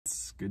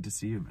Good to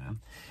see you, man.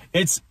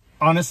 It's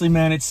honestly,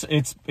 man,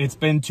 it's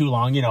been too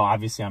long. You know,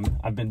 obviously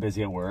I've been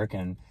busy at work,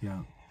 and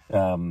Yeah. I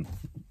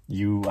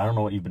don't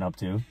know what you've been up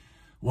to.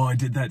 Well, I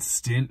did that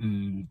stint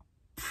in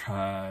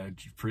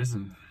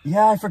prison.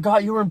 Yeah, I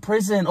forgot you were in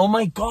prison. Oh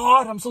my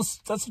God,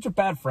 that's such a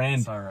bad friend.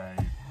 It's all right.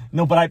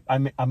 No, but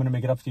I'm gonna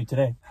make it up to you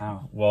today.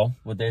 How? Well,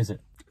 what day is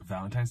it?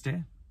 Valentine's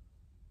Day?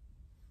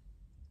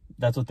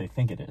 That's what they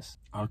think it is.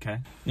 Okay.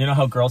 You know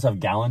how girls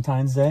have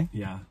Galentine's Day?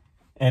 Yeah.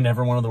 And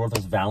everyone in the world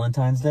has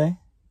Valentine's Day?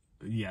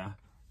 Yeah.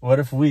 What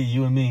if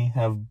you and me,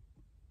 have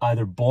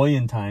either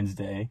Boyentine's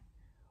Day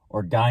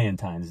or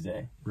Guyentine's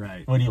Day?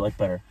 Right. What do you like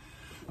better?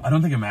 I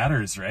don't think it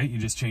matters, right? You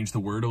just change the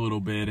word a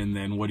little bit, and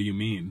then what do you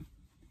mean?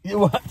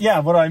 Yeah,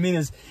 what I mean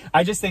is,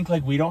 I just think,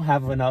 like, we don't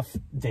have enough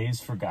days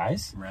for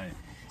guys. Right.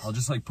 I'll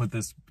just, like, put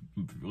this,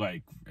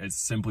 like, as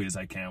simply as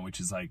I can,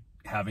 which is, like,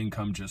 having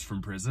come just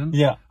from prison.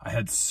 Yeah. I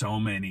had so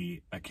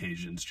many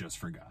occasions just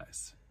for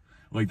guys.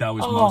 Like, that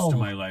was most of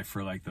my life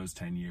for, like, those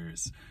 10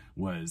 years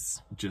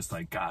was just,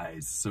 like,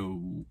 guys.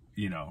 So,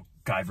 you know,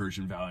 guy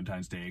version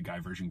Valentine's Day, guy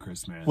version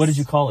Christmas. What did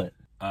you call it?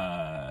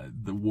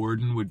 The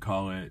warden would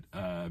call it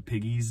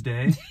Piggy's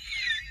Day.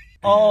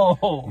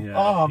 Man.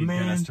 He'd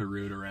get us to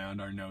root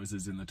around our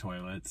noses in the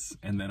toilets.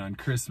 And then on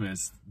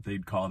Christmas,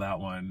 they'd call that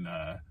one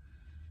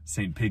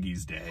St.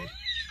 Piggy's Day.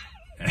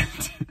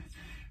 And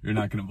you're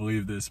not going to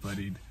believe this, but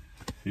he'd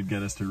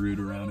get us to root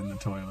around in the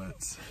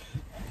toilets.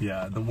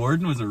 Yeah, the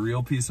warden was a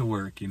real piece of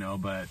work, you know,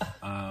 but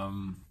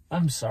I'm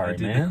sorry, I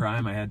did the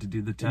crime. I had to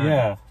do the time.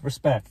 Yeah,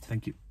 respect.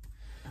 Thank you.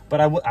 But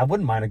I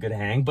wouldn't mind a good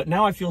hang. But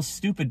now I feel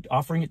stupid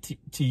offering it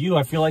to you.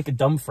 I feel like a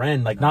dumb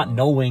friend, like not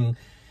knowing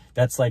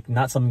that's like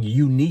not something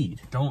you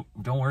need. Don't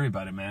worry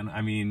about it, man.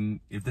 I mean,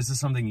 if this is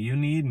something you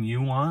need and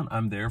you want,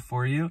 I'm there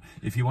for you.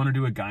 If you want to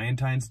do a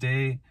Guyentine's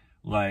Day,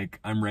 like,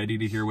 I'm ready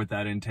to hear what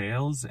that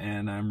entails,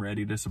 and I'm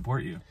ready to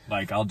support you.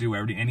 Like, I'll do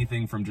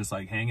anything from just,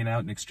 like, hanging out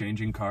and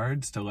exchanging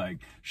cards to, like,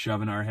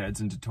 shoving our heads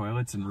into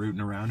toilets and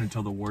rooting around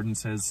until the warden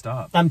says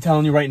stop. I'm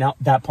telling you right now,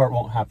 that part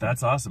won't happen.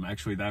 That's awesome.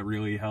 Actually, that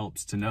really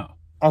helps to know.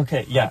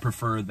 Okay, yeah. I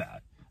prefer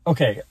that.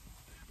 Okay.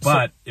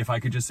 But if I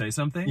could just say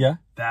something, yeah,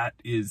 that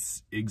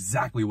is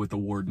exactly what the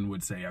warden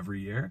would say every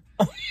year.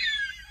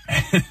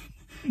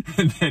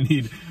 And then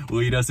he'd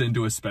lead us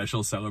into a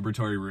special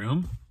celebratory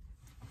room.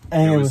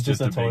 And it was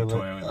just a toilet. Big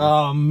toilet.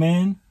 Oh,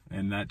 man.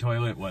 And that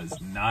toilet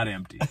was not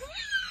empty.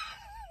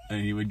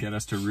 And he would get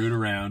us to root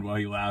around while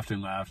he laughed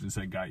and laughed and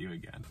said, got you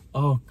again.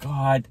 Oh,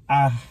 God.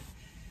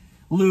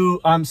 Lou,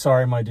 I'm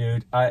sorry, my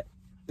dude.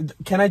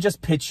 Can I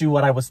just pitch you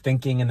what I was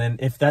thinking? And then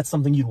if that's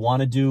something you'd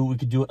want to do, we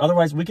could do it.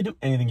 Otherwise, we could do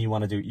anything you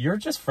want to do. You're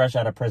just fresh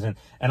out of prison,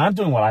 and I'm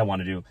doing what I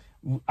want to do.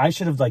 I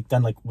should have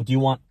done do you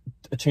want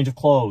a change of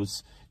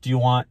clothes? Do you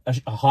want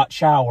a hot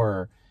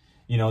shower?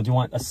 You know, do you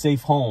want a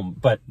safe home?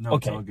 But no,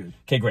 okay. It's all good.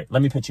 Okay, great.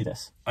 Let me pitch you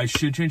this. I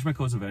should change my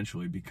clothes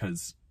eventually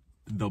because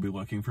they'll be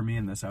looking for me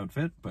in this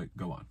outfit, but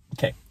go on.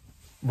 Okay.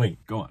 Wait.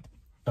 Go on.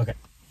 Okay.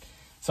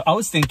 So I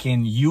was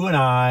thinking you and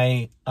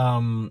I,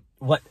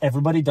 what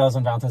everybody does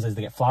on Valentine's Day is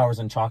they get flowers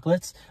and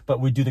chocolates, but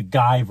we do the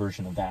guy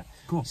version of that.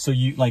 Cool. So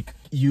you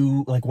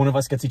one of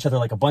us gets each other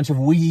like a bunch of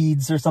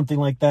weeds or something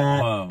like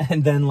that. Whoa.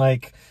 And then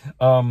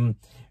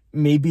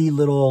maybe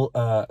little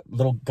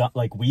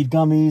weed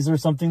gummies or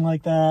something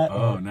like that.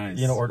 Oh, nice.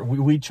 You know, or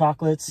weed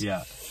chocolates.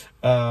 Yeah.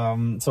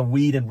 So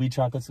weed and weed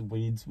chocolates and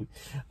weeds.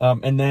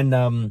 And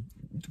then,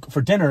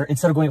 for dinner,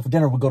 instead of going out for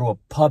dinner, we'll go to a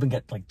pub and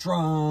get like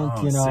drunk,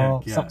 sick,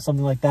 yeah.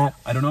 Something like that.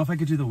 I don't know if I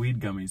could do the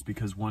weed gummies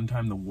because one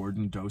time the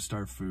warden dosed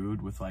our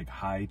food with like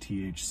high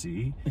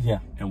THC. Yeah.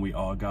 And we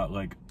all got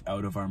like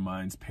out of our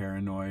minds,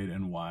 paranoid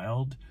and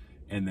wild.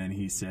 And then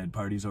he said,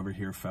 party's over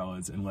here,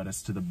 fellas, and led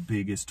us to the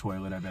biggest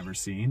toilet I've ever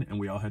seen. And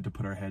we all had to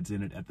put our heads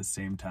in it at the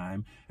same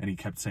time. And he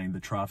kept saying,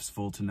 the trough's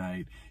full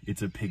tonight.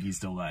 It's a piggy's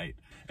delight.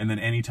 And then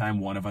anytime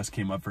one of us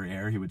came up for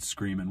air, he would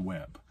scream and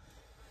whip.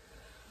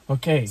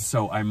 Okay.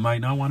 So I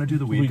might not want to do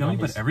the weed gummy,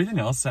 but everything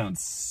else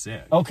sounds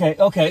sick.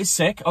 Okay,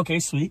 sick. Okay,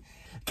 sweet.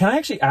 Can I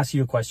actually ask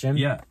you a question?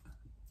 Yeah.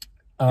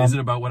 Is it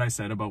about what I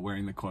said about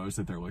wearing the clothes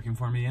that they're looking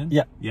for me in?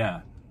 Yeah.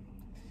 Yeah.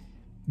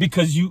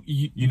 Because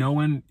you know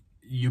when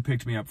you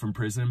picked me up from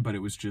prison, but it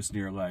was just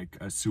near like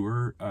a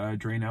sewer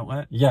drain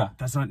outlet? Yeah.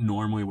 That's not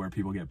normally where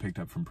people get picked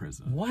up from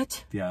prison.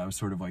 What? Yeah, it was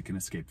sort of like an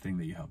escape thing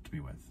that you helped me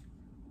with.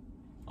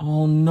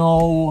 Oh,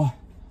 no.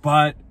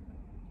 But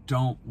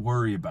don't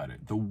worry about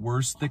it. The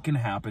worst that can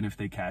happen if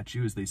they catch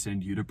you is they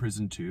send you to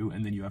prison too,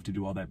 and then you have to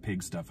do all that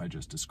pig stuff I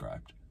just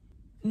described.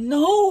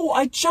 No,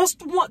 I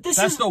just want this.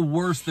 That's the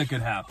worst that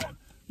could happen.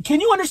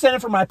 Can you understand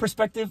it from my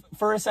perspective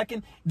for a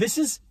second? This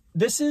is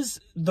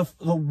the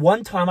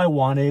one time I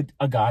wanted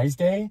a guy's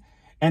day,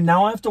 and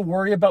now I have to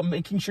worry about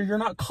making sure you're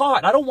not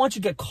caught. I don't want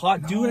you to get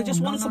caught, dude. I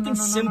just wanted something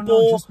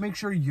simple. Just make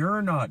sure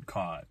you're not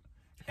caught.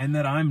 And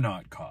that I'm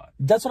not caught.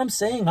 That's what I'm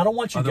saying. I don't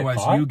want you to get caught.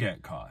 Otherwise, you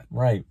get caught.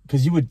 Right.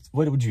 Because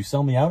what would you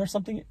sell me out or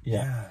something?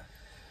 Yeah.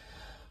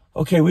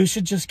 Okay, we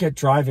should just get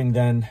driving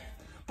then.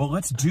 But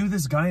let's do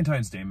this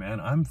Valentine's Day, man.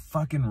 I'm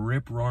fucking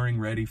rip-roaring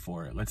ready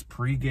for it. Let's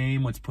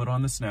pre-game. Let's put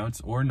on the snouts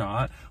or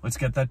not. Let's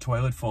get that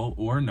toilet full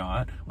or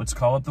not. Let's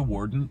call up the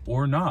warden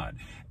or not.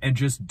 And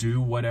just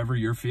do whatever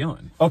you're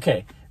feeling.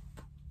 Okay.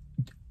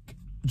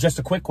 Just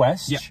a quick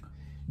question. Yeah.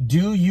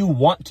 Do you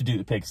want to do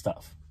the pig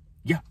stuff?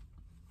 Yeah.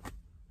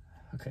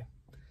 Okay.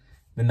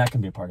 Then that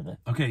can be a part of it.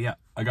 Okay, yeah.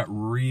 I got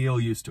real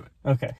used to it. Okay.